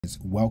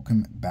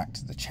Welcome back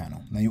to the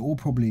channel. Now you're all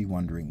probably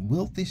wondering,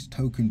 will this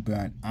token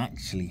burn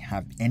actually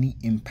have any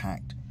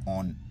impact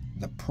on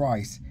the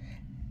price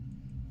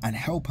and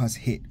help us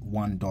hit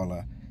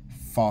 $1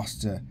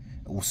 faster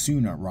or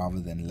sooner rather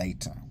than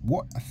later?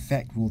 What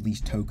effect will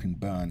these token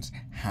burns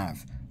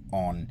have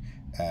on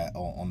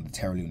the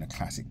Terra Luna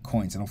Classic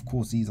coins? And of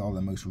course, these are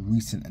the most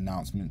recent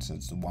announcements, so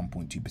it's the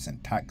 1.2%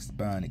 tax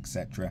burn,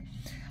 etc.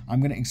 I'm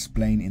going to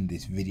explain in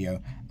this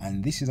video,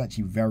 and this is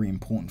actually very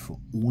important for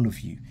all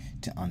of you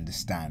to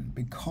understand,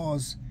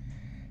 because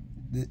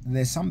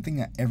there's something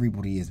that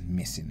everybody is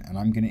missing, and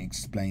I'm going to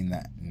explain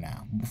that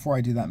now. Before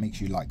I do that, make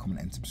sure you like,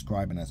 comment and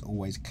subscribe, and as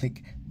always,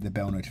 click the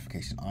bell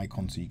notification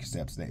icon so you can stay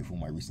up to date with all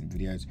my recent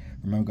videos.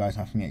 Remember guys,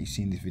 nothing that you've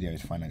seen in this video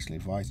is financial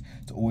advice,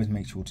 so always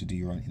make sure to do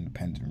your own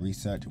independent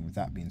research. And with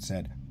that being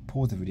said,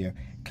 pause the video,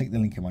 click the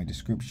link in my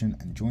description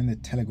and join the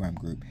Telegram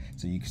group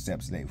so you can stay up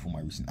to date with all my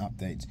recent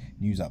updates,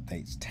 news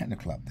updates,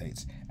 technical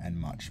updates, and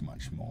much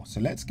more. So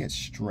let's get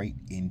straight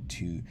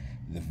into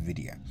the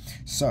video.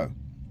 So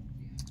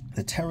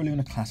the Terra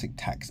Luna Classic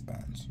tax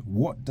burns.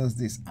 What does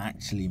this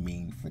actually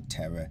mean for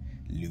Terra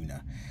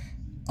Luna?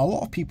 A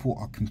lot of people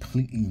are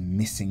completely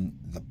missing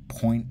the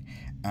point,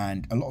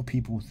 and a lot of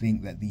people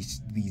think that these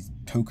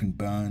token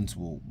burns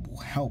will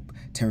help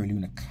Terra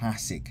Luna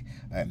Classic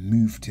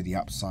move to the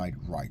upside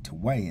right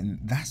away, and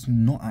that's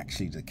not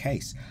actually the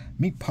case.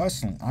 Me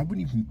personally, I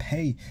wouldn't even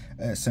pay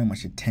so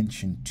much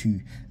attention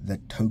to the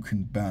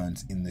token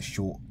burns in the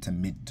short to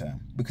mid-term,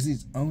 because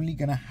it's only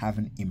going to have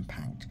an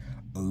impact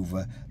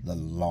over the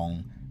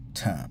long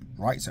term,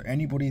 right? So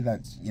anybody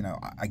that's,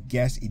 I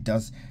guess it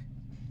does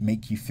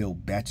make you feel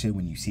better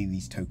when you see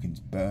these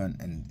tokens burn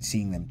and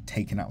seeing them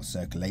taken out of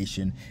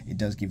circulation. It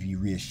does give you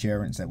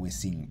reassurance that we're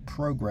seeing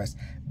progress,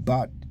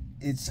 but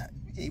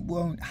it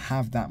won't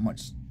have that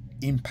much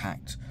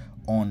impact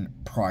on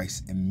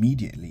price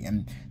immediately.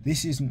 And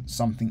this isn't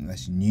something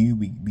that's new.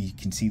 We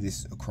can see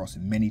this across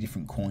many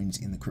different coins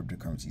in the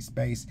cryptocurrency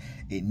space.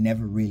 It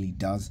never really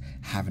does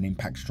have an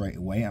impact straight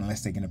away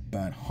unless they're going to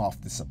burn half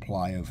the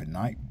supply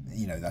overnight.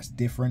 That's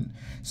different.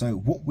 So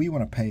what we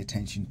want to pay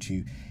attention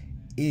to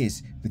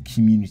is the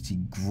community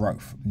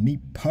growth. Me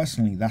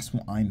personally, that's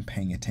what I'm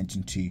paying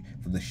attention to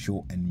for the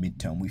short and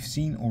midterm. We've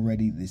seen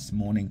already this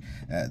morning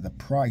the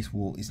price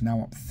is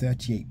now up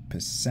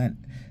 38%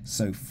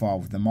 so far,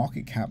 with the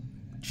market cap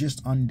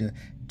just under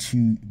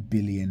 $2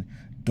 billion.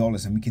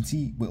 And we can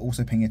see we're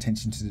also paying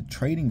attention to the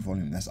trading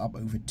volume that's up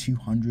over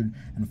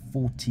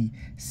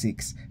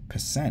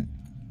 246%.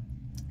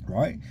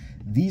 Right?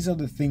 These are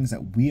the things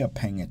that we are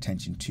paying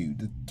attention to.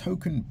 The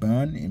token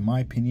burn, in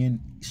my opinion,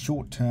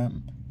 short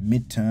term,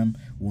 midterm,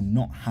 will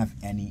not have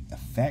any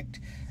effect,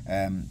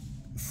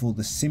 for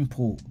the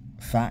simple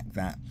fact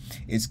that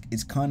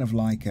it's kind of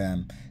like,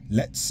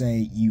 let's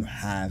say you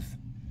have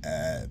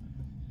 $1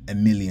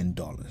 million,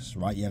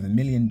 right? You have $1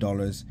 million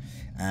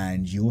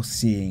and you're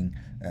seeing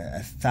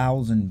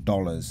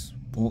 $1,000,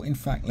 or in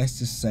fact, let's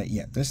just say,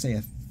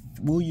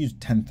 we'll use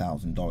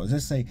 $10,000.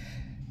 Let's say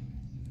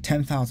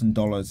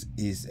 $10,000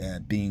 is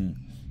being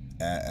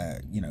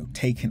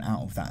taken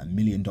out of that $1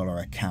 million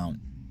account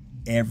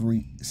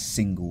every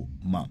single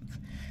month.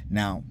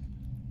 Now,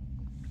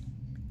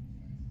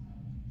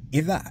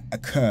 if that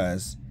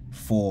occurs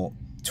for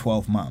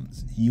 12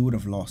 months, you would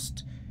have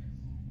lost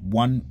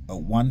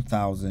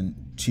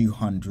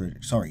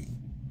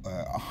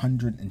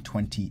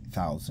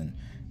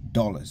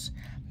 $120,000.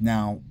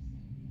 Now,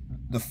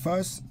 the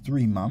first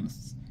 3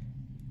 months,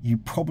 you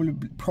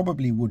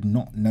probably would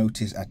not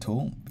notice at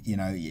all.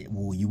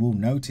 Well, you will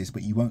notice,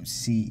 but you won't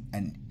see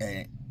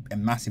a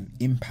massive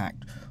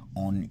impact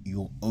on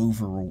your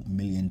overall $1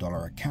 million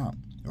account,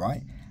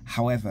 right?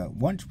 However,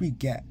 once we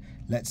get,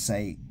 let's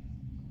say,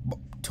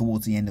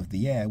 towards the end of the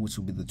year, which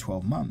will be the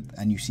 12-month,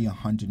 and you see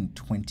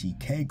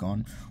 120K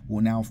gone,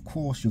 well, now of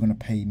course you're going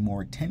to pay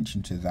more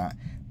attention to that,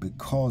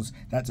 because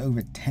that's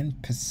over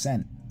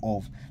 10%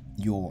 of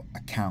your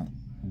account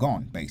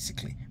gone,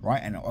 basically,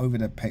 right? And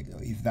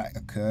if that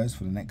occurs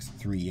for the next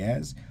 3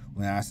 years,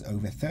 well, that's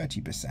over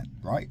 30%,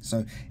 right?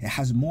 So it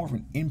has more of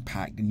an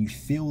impact, and you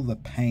feel the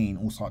pain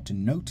or start to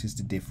notice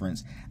the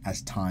difference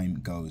as time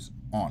goes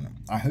on.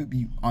 I hope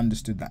you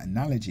understood that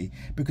analogy,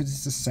 because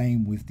it's the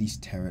same with these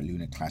Terra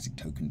Luna Classic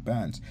token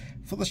burns.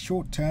 For the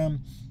short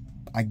term,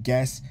 I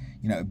guess,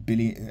 a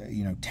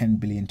billion, 10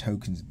 billion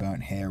tokens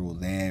burnt here or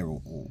there,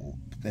 or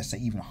let's say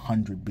even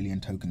 100 billion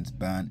tokens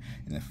burnt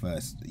in the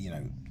first,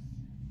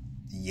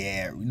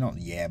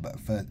 but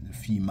for a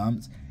few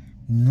months.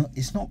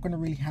 It's not going to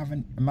really have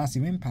a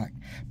massive impact,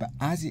 but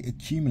as it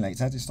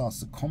accumulates, as it starts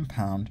to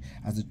compound,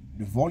 as the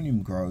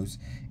volume grows,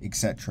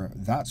 etc.,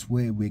 that's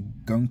where we're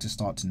going to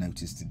start to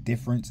notice the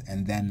difference,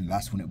 and then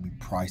that's when it will be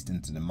priced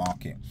into the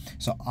market.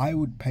 So I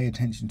would pay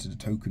attention to the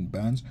token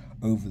burns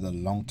over the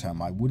long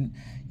term. I wouldn't,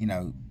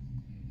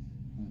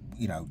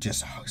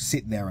 just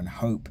sit there and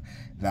hope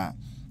that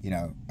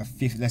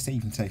let's say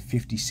even say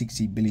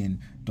 50-60 billion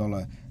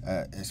dollar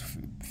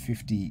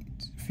 50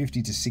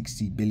 to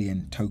 60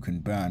 billion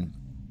token burn.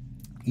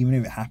 Even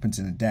if it happens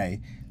in a day,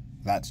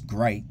 that's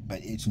great, but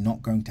it's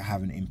not going to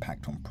have an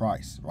impact on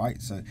price,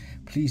 right? So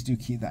please do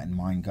keep that in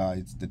mind,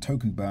 guys. The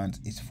token burns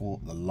is for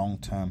the long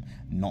term,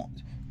 not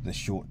the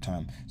short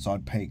term. So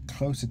I'd pay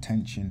close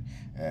attention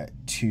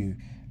to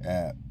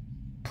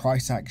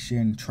price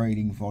action,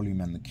 trading volume,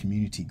 and the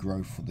community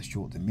growth for the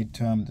short to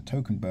mid-term. The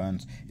token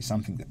burns is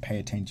something to pay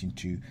attention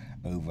to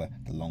over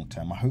the long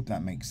term. I hope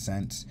that makes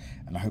sense,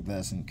 and I hope that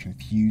doesn't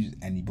confuse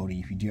anybody.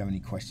 If you do have any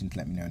questions,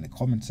 let me know in the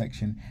comment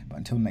section. But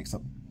until next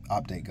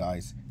update,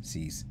 guys,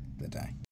 seize the day.